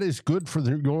 and that is good for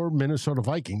your Minnesota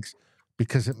Vikings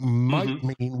because it might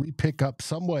mean we pick up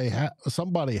somebody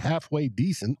halfway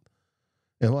decent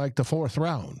in like the 4th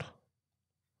round,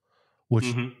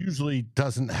 which usually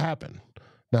doesn't happen.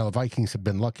 Now, the Vikings have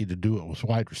been lucky to do it with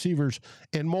wide receivers,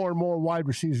 and more wide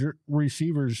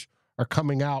receivers are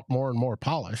coming out more and more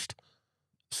polished.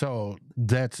 So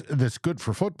that's good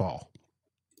for football.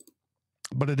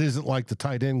 But it isn't like the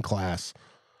tight end class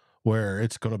where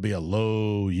it's going to be a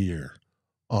low year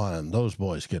on those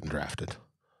boys getting drafted.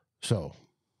 So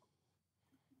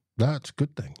that's a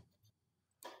good thing.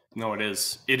 No, it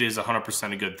is. It is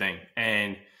 100% a good thing.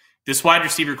 And this wide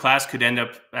receiver class could end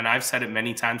up, and I've said it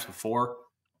many times before,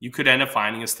 you could end up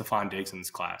finding a Stephon Diggs in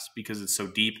this class because it's so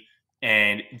deep.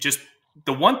 And just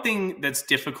the one thing that's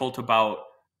difficult about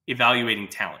evaluating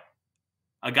talent,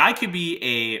 a guy could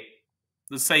be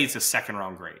let's say it's a 2nd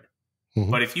round grade.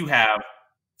 But if you have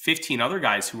 15 other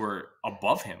guys who are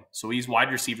above him, so he's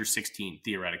wide receiver 16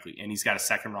 theoretically, and he's got a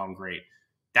 2nd round grade,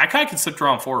 that guy can slip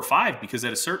around 4 or 5 because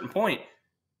at a certain point,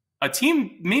 a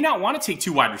team may not want to take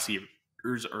 2 wide receivers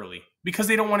early because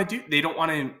they don't want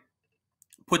to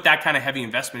put that kind of heavy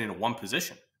investment into one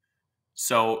position.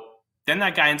 So then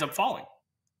that guy ends up falling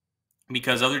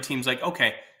because other teams like,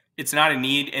 okay, it's not a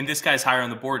need, and this guy's higher on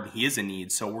the board, and he is a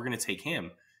need, so we're going to take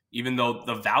him, even though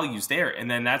the value's there.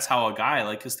 And then that's how a guy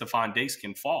like Stephon Diggs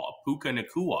can fall, Puka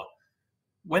Nacua.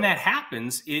 When that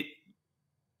happens, it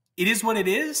is what it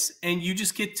is, and you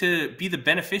just get to be the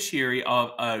beneficiary of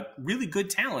a really good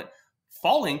talent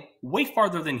falling way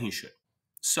farther than he should.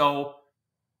 So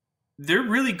there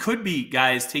really could be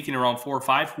guys taking around 4 or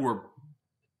 5 who are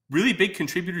really big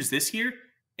contributors this year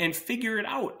and figure it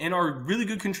out and are really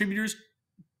good contributors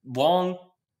long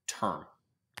term.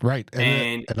 Right.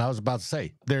 And I was about to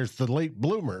say, there's the late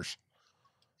bloomers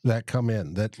that come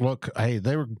in that look, hey,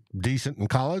 they were decent in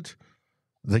college.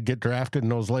 They get drafted in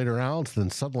those later rounds,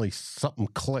 then suddenly something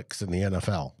clicks in the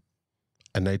NFL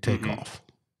and they take off.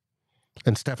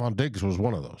 And Stephon Diggs was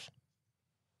one of those.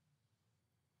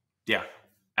 Yeah,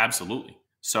 absolutely.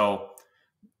 So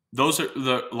those are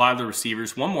a lot of the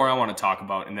receivers. One more I want to talk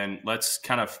about, and then let's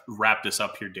kind of wrap this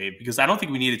up here, Dave, because I don't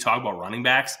think we need to talk about running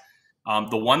backs.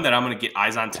 The one that I'm going to get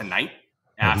eyes on tonight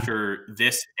after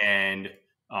this and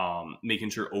making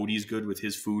sure Odie's good with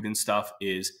his food and stuff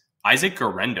is Isaac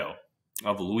Garendo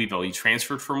of Louisville. He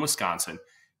transferred from Wisconsin.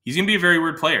 He's going to be a very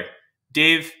weird player.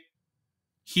 Dave,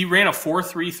 he ran a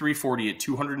 4.3 340 at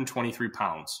 223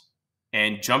 pounds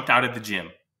and jumped out of the gym.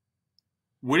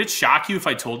 Would it shock you if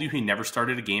I told you he never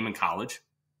started a game in college?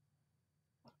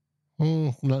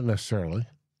 Not necessarily.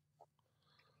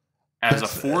 As a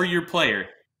 4-year player,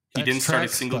 he didn't start a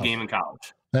single game in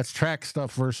college. That's track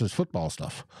stuff versus football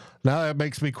stuff. Now that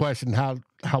makes me question how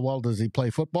well does he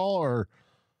play football, or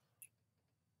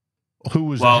who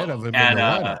was ahead of him in the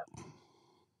lineup?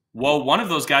 Well, one of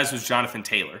those guys was Jonathan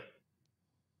Taylor.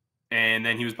 And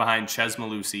then he was behind Ches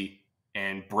Malusi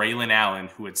and Braylon Allen,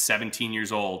 who at 17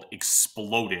 years old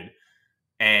exploded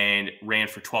and ran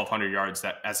for 1,200 yards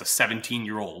as a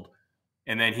 17-year-old.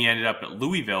 And then he ended up at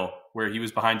Louisville, where he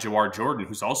was behind Jawar Jordan,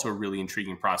 who's also a really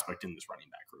intriguing prospect in this running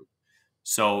back group.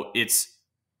 So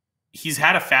he's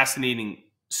had a fascinating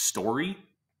story,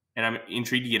 and I'm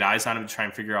intrigued to get eyes on him to try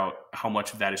and figure out how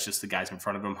much of that is just the guys in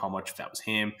front of him, how much of that was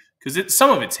him. Because some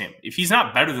of it's him. If he's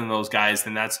not better than those guys,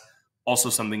 then that's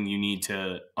also something you need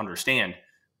to understand.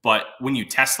 But when you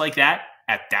test like that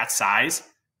at that size,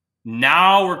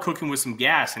 now we're cooking with some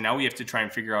gas, and now we have to try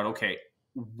and figure out, okay,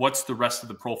 what's the rest of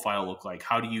the profile look like?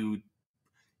 How do you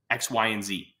X, Y, and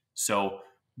Z? So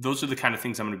those are the kind of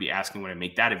things I'm going to be asking when I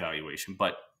make that evaluation.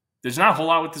 But there's not a whole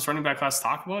lot with this running back class to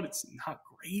talk about. It's not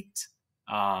great.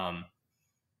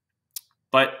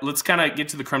 But let's kind of get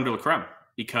to the creme de la creme,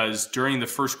 because during the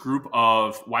first group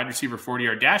of wide receiver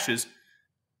 40-yard dashes,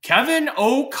 Kevin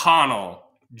O'Connell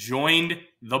joined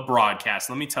the broadcast.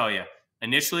 Let me tell you,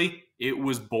 initially it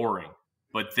was boring,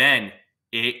 but then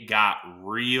it got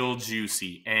real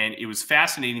juicy. And it was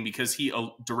fascinating because he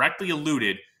directly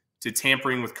alluded to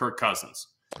tampering with Kirk Cousins.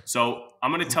 So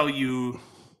I'm going to tell you,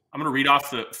 I'm going to read off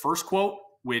the first quote,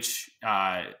 which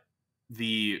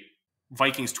the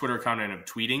Vikings Twitter account ended up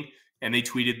tweeting, and they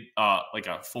tweeted like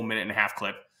a full 1.5-minute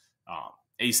clip. And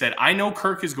he said, "I know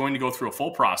Kirk is going to go through a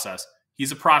full process.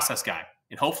 He's a process guy,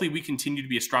 and hopefully we continue to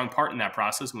be a strong part in that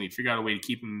process, and we figure out a way to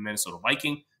keep him a Minnesota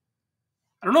Viking."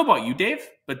 I don't know about you, Dave,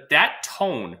 but that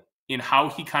tone in how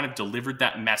he kind of delivered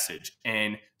that message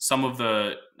and some of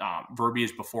the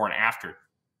verbiage before and after,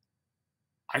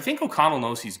 I think O'Connell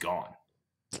knows he's gone.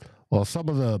 Well, some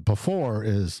of the before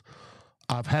is,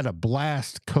 "I've had a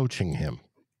blast coaching him."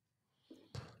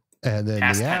 And then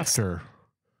the after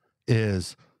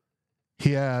is,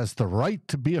 "He has the right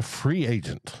to be a free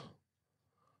agent.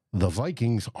 The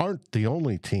Vikings aren't the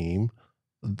only team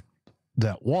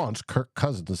that wants Kirk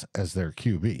Cousins as their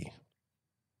QB."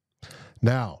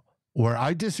 Now, where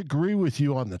I disagree with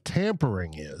you on the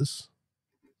tampering is,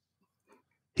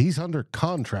 he's under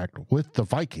contract with the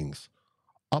Vikings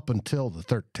up until the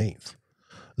 13th.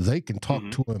 They can talk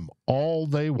to him all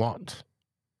they want.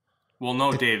 Well,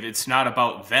 no, Dave, it's not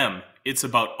about them. It's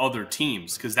about other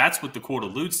teams, because that's what the quote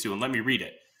alludes to. And let me read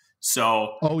it.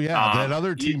 So, that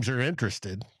other teams are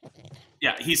interested.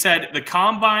 Yeah, he said, "The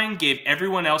combine gave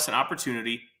everyone else an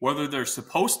opportunity, whether they're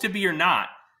supposed to be or not,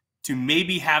 to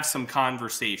maybe have some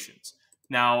conversations."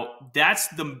 Now, that's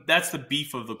the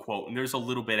beef of the quote, and there's a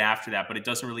little bit after that, but it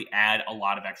doesn't really add a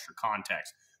lot of extra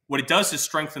context. What it does is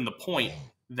strengthen the point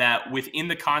that within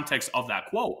the context of that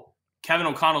quote, Kevin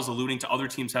O'Connell's alluding to other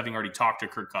teams having already talked to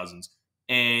Kirk Cousins.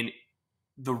 And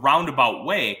the roundabout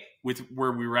way with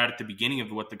where we were at the beginning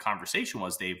of what the conversation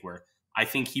was, Dave, where I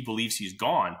think he believes he's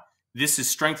gone, this is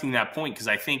strengthening that point, because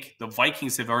I think the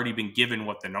Vikings have already been given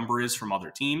what the number is from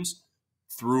other teams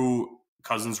through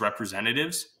Cousins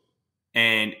representatives,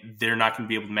 and they're not going to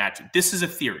be able to match it. This is a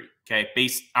theory, okay?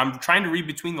 I'm trying to read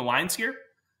between the lines here.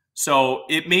 So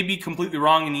it may be completely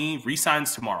wrong and he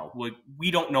resigns tomorrow.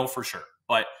 We don't know for sure,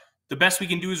 but the best we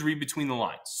can do is read between the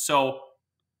lines. So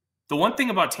the one thing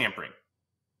about tampering,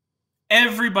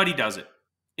 everybody does it.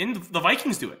 The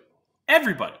Vikings do it.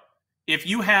 Everybody. If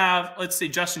you have, let's say,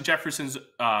 Justin Jefferson's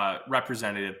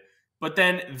representative, but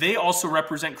then they also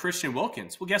represent Christian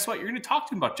Wilkins, well, guess what? You're going to talk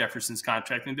to him about Jefferson's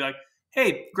contract and be like,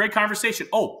 "Hey, great conversation.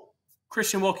 Oh,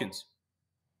 Christian Wilkins,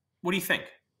 what do you think?"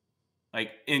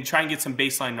 And try and get some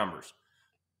baseline numbers.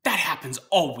 That happens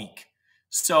all week.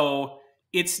 So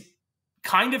it's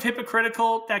kind of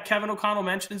hypocritical that Kevin O'Connell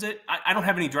mentions it. I don't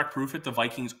have any direct proof that the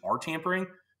Vikings are tampering,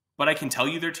 but I can tell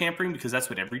you they're tampering because that's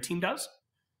what every team does.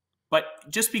 But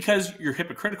just because you're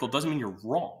hypocritical doesn't mean you're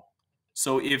wrong.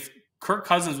 So if Kirk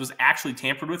Cousins was actually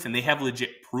tampered with and they have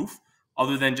legit proof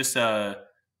other than just an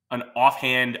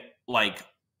offhand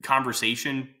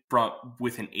conversation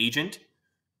with an agent,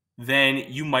 then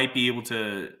you might be able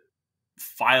to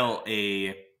file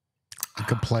a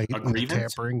complaint. a And the grievance.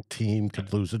 tampering team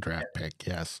could lose a draft pick,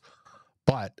 yes.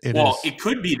 But it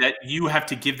could be that you have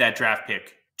to give that draft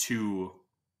pick to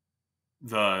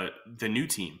the new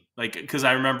team. Like, because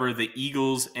I remember the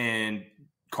Eagles and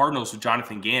Cardinals with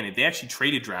Jonathan Gannon, they actually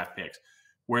traded draft picks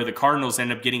where the Cardinals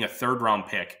end up getting a 3rd round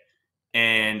pick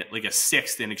and like a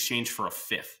 6th in exchange for a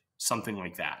 5th, something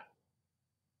like that.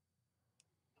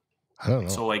 I don't know.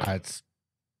 So like,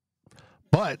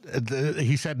 but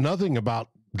he said nothing about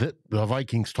the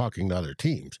Vikings talking to other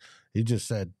teams. He just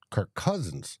said Kirk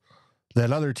Cousins,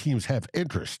 that other teams have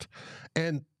interest.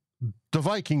 And the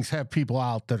Vikings have people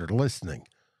out that are listening.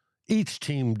 Each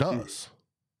team does.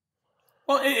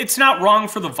 Well, it's not wrong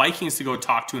for the Vikings to go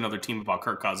talk to another team about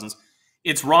Kirk Cousins.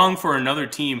 It's wrong for another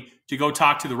team to go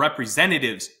talk to the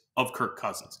representatives of Kirk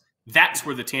Cousins. That's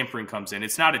where the tampering comes in.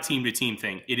 It's not a team-to-team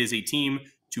thing. It is a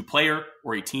team-to-player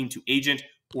or a team-to-agent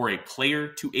or a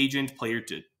player-to-agent,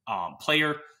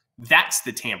 player-to-player. That's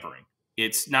the tampering.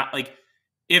 It's not like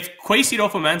if Kwesi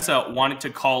Adofo-Mensah wanted to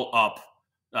call up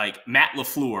like Matt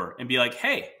LaFleur and be like,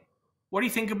 hey, what do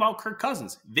you think about Kirk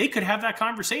Cousins? They could have that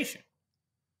conversation.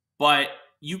 But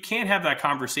you can't have that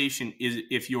conversation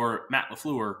if you're Matt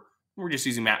LaFleur. We're just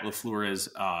using Matt LaFleur as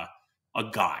a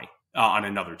guy on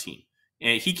another team.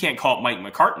 And he can't call up Mike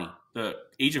McCartney, the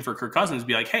agent for Kirk Cousins, and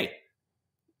be like, hey,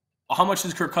 how much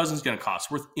is Kirk Cousins going to cost?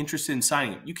 We're interested in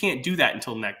signing him. You can't do that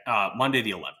until Monday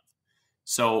the 11th.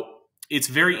 So it's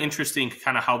very interesting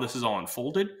kind of how this is all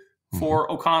unfolded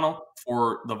for O'Connell,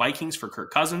 for the Vikings, for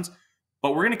Kirk Cousins.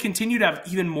 But we're going to continue to have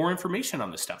even more information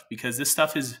on this stuff because this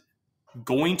stuff is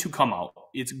going to come out.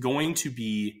 It's going to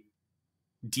be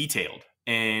detailed,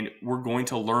 and we're going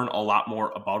to learn a lot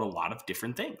more about a lot of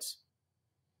different things.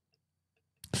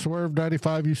 Swerve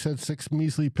 95, you said 6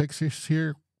 measly picks this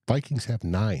year. Vikings have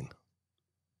 9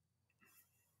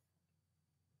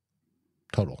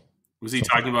 total. Was he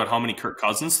talking about how many Kirk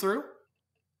Cousins threw?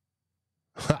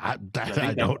 I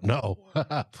don't know.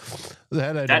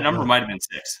 That number might have been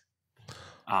 6.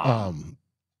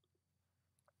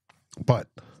 But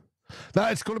now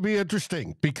it's going to be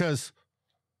interesting because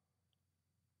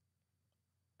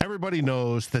everybody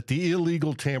knows that the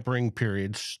illegal tampering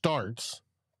period starts,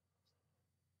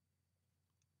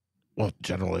 well,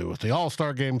 generally with the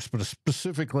All-Star games, but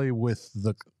specifically with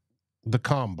the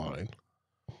Combine.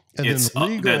 And it's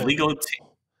then the legal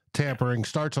tampering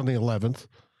starts on the 11th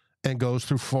and goes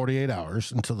through 48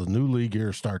 hours until the new league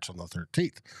year starts on the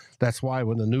 13th. That's why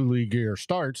when the new league year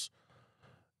starts,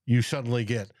 you suddenly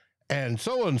get, and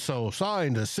so-and-so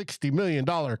signed a $60 million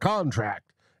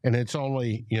contract. And it's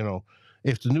only,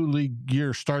 if the new league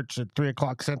year starts at 3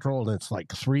 o'clock Central and it's like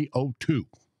 3:02.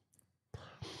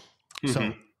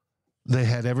 So they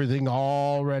had everything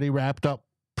already wrapped up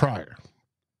prior,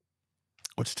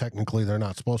 which technically they're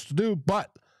not supposed to do,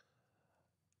 but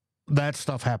that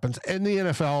stuff happens. And the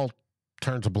NFL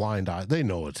turns a blind eye. They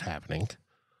know it's happening.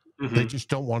 They just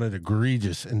don't want it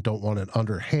egregious and don't want it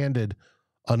underhanded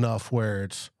enough where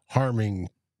it's harming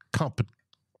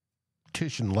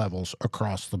competition levels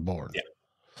across the board. Yeah.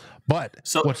 But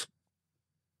what's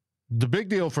the big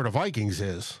deal for the Vikings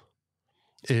is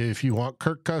if you want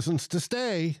Kirk Cousins to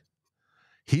stay,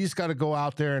 he's got to go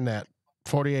out there in that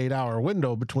 48-hour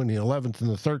window between the 11th and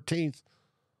the 13th,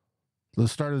 the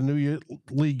start of the new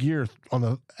league year on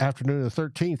the afternoon of the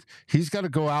 13th. He's got to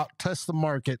go out, test the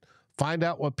market, find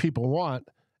out what people want,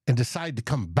 and decide to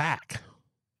come back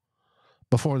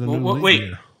before the new league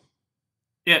year.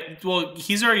 Yeah, well,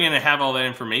 he's already going to have all that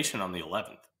information on the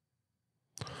 11th.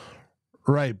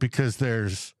 Right, because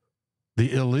there's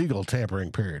the illegal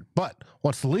tampering period. But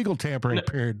once the legal tampering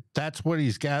period, that's what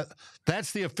he's got.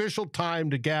 That's the official time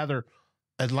to gather.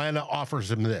 Atlanta offers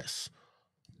him this.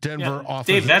 Denver offers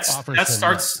Dave, him that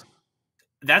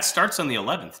starts on the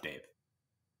 11th, Dave.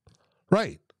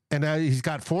 Right. And he's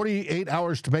got 48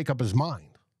 hours to make up his mind.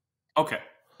 Okay.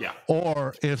 Yeah.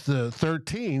 Or if the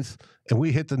 13th and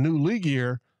we hit the new league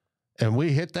year and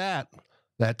we hit that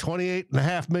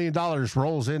 $28.5 million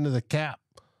rolls into the cap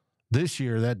this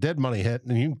year, that dead money hit,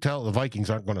 and you can tell the Vikings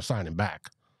aren't going to sign him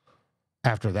back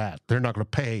after that. They're not going to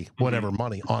pay whatever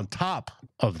money on top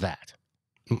of that.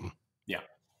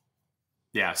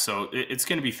 Yeah. So it's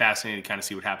going to be fascinating to kind of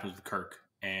see what happens with Kirk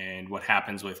and what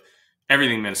happens with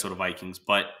everything Minnesota Vikings.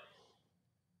 But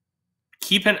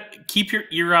keep your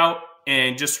ear out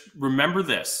and just remember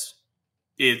this.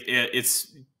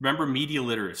 Remember media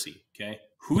literacy. Okay.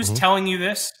 Who's telling you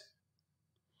this?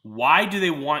 Why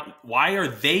are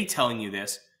they telling you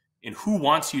this? And who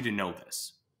wants you to know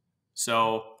this?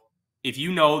 So if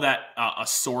you know that a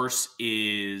source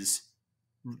is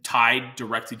tied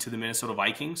directly to the Minnesota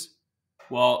Vikings,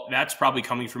 well, that's probably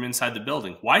coming from inside the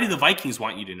building. Why do the Vikings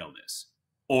want you to know this?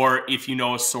 Or if you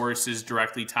know a source is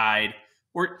directly tied,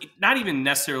 or not even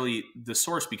necessarily the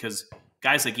source, because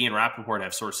guys like Ian Rappaport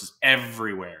have sources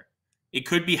everywhere. It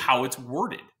could be how it's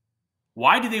worded.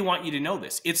 Why do they want you to know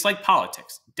this? It's like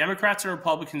politics. Democrats and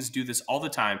Republicans do this all the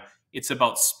time. It's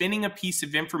about spinning a piece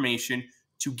of information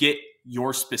to get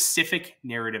your specific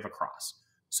narrative across.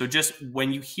 So just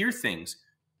when you hear things,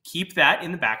 keep that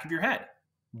in the back of your head.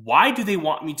 Why do they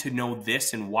want me to know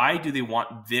this, and why do they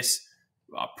want this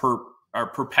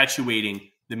perpetuating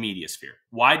the media sphere?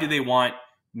 Why do they want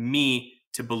me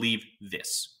to believe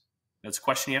this? That's a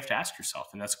question you have to ask yourself,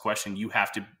 and that's a question you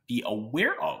have to be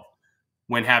aware of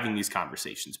when having these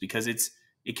conversations, because it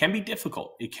can be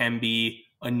difficult. It can be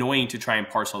annoying to try and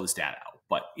parse all this data out,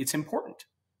 but it's important.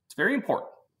 It's very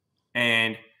important.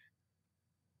 And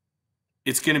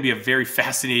it's going to be a very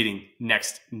fascinating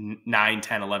next 9,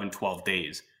 10, 11, 12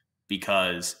 days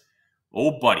because,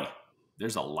 oh, buddy,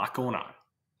 there's a lot going on.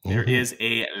 There is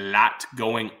a lot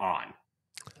going on.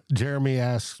 Jeremy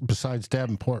asks, besides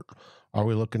Davenport, are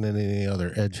we looking at any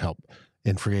other edge help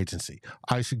in free agency?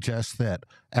 I suggest that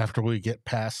after we get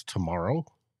past tomorrow,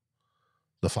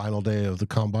 the final day of the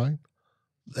combine,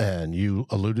 and you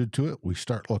alluded to it, we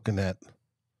start looking at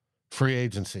free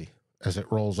agency as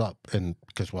it rolls up, and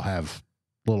because we'll have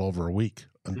a little over a week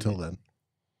until then.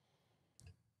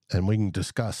 And we can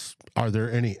discuss, are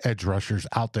there any edge rushers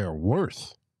out there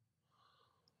worth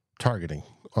targeting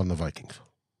on the Vikings?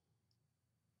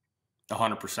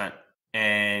 100%.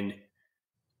 And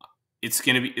it's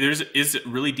going to be, is a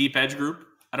really deep edge group.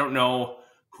 I don't know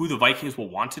who the Vikings will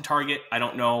want to target. I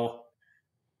don't know,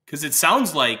 because it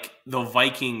sounds like the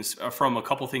Vikings, from a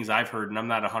couple things I've heard, and I'm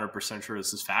not 100% sure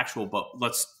this is factual, but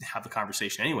let's have the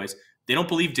conversation anyways. They don't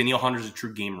believe Danielle Hunter's a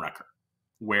true game wrecker,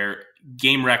 where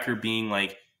game wrecker being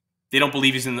like, they don't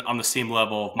believe he's on the same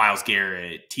level of Myles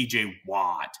Garrett, TJ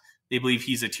Watt. They believe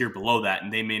he's a tier below that,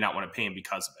 and they may not want to pay him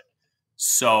because of it.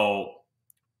 So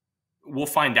we'll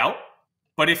find out.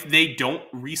 But if they don't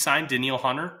re-sign Danielle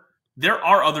Hunter, there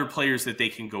are other players that they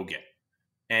can go get.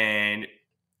 And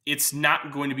it's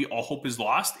not going to be all hope is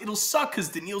lost. It'll suck because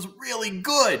Danielle's really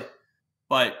good.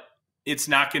 But it's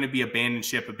not going to be abandoned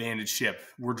ship.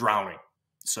 We're drowning.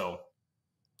 So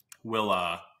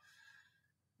we'll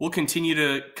continue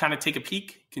to kind of take a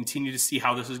peek, continue to see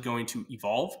how this is going to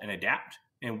evolve and adapt.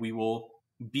 And we will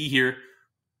be here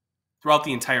throughout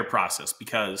the entire process,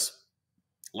 because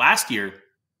last year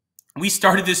we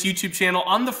started this YouTube channel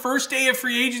on the first day of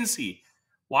free agency.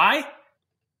 Why?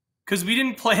 Because we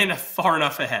didn't plan far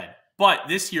enough ahead. But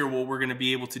this year, what we're going to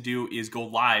be able to do is go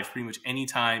live pretty much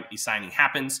anytime a signing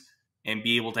happens and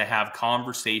be able to have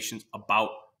conversations about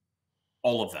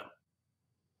all of them.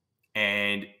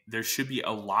 And there should be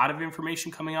a lot of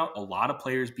information coming out, a lot of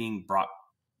players being brought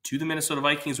to the Minnesota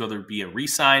Vikings, whether it be a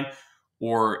re-sign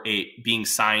or being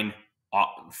signed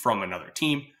from another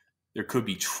team. There could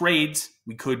be trades.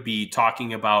 We could be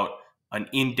talking about an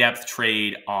in-depth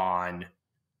trade on,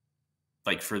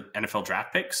 like, for NFL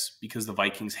draft picks, because the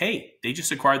Vikings, hey, they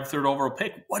just acquired the 3rd overall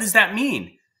pick. What does that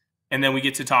mean? And then we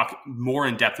get to talk more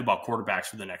in depth about quarterbacks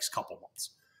for the next couple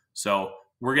months. So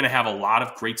we're going to have a lot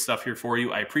of great stuff here for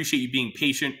you. I appreciate you being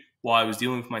patient while I was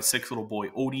dealing with my 6 little boy,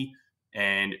 Odie,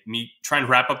 and me trying to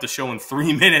wrap up the show in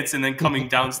 3 minutes and then coming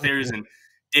downstairs and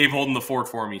Dave holding the fort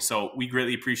for me. So we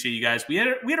greatly appreciate you guys. We had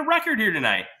a record here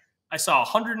tonight. I saw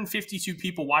 152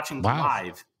 people watching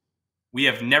live. We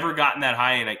have never gotten that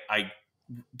high, and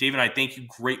Dave and I thank you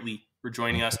greatly for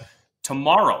joining us.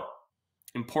 Tomorrow,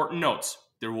 important notes,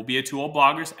 there will be a 2-0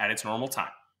 Bloggers at its normal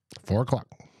time. 4 o'clock.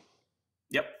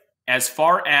 Yep. As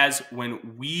far as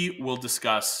when we will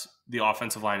discuss the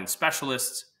offensive line and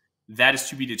specialists, that is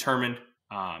to be determined.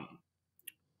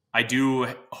 I do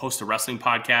host a wrestling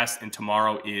podcast, and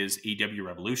tomorrow is AEW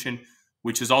Revolution,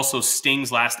 which is also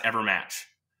Sting's last ever match.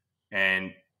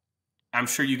 And I'm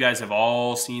sure you guys have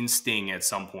all seen Sting at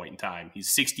some point in time. He's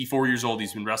 64 years old.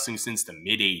 He's been wrestling since the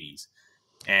mid-'80s.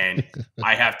 And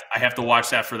I have to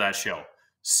watch that for that show.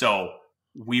 So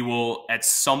we will at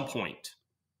some point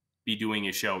be doing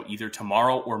a show either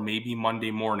tomorrow or maybe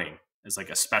Monday morning as like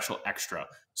a special extra.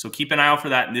 So keep an eye out for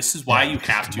that. And this is why you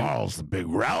have to. Tomorrow's the big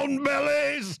round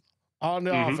bellies on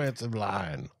the offensive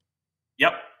line.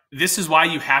 Yep. This is why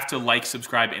you have to like,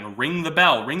 subscribe, and ring the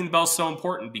bell. Ringing the bell is so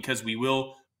important because we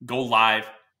will go live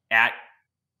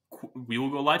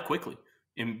quickly.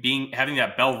 And having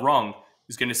that bell rung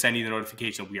is going to send you the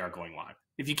notification we are going live.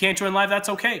 If you can't join live, that's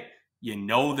okay. You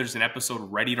know there's an episode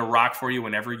ready to rock for you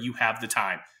whenever you have the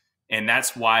time. And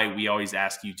that's why we always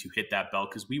ask you to hit that bell,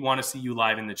 because we want to see you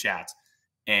live in the chats.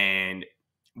 And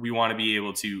we want to be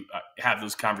able to have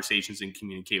those conversations and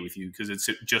communicate with you, because it's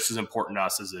just as important to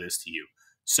us as it is to you.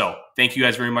 So thank you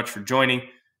guys very much for joining.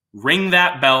 Ring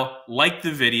that bell, like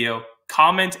the video,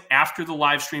 comment after the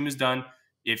live stream is done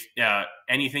if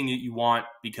anything that you want,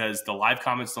 because the live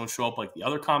comments don't show up like the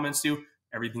other comments do.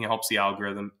 Everything helps the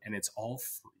algorithm, and it's all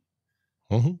free.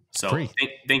 Mm-hmm. So Free.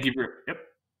 Thank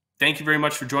you very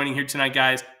much for joining here tonight,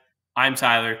 guys. I'm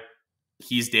Tyler.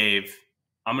 He's Dave.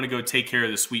 I'm gonna go take care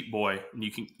of the sweet boy, and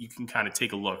you can kind of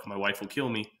take a look. My wife will kill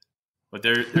me, but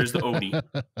there's the Odie.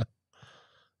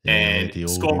 And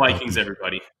SKOL Vikings,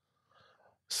 everybody.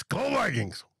 SKOL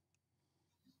Vikings.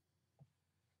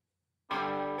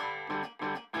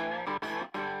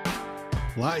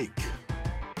 Like,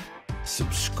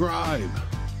 subscribe,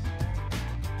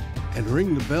 and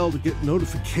ring the bell to get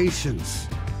notifications.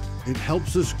 It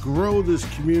helps us grow this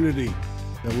community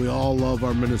that we all love,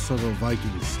 our Minnesota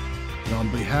Vikings. And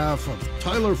on behalf of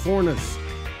Tyler Fornes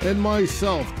and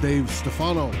myself, Dave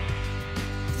Stefano,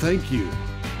 thank you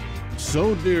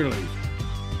so dearly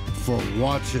for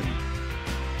watching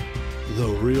The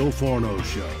Real Forno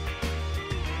Show.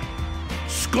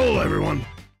 SKOL, everyone!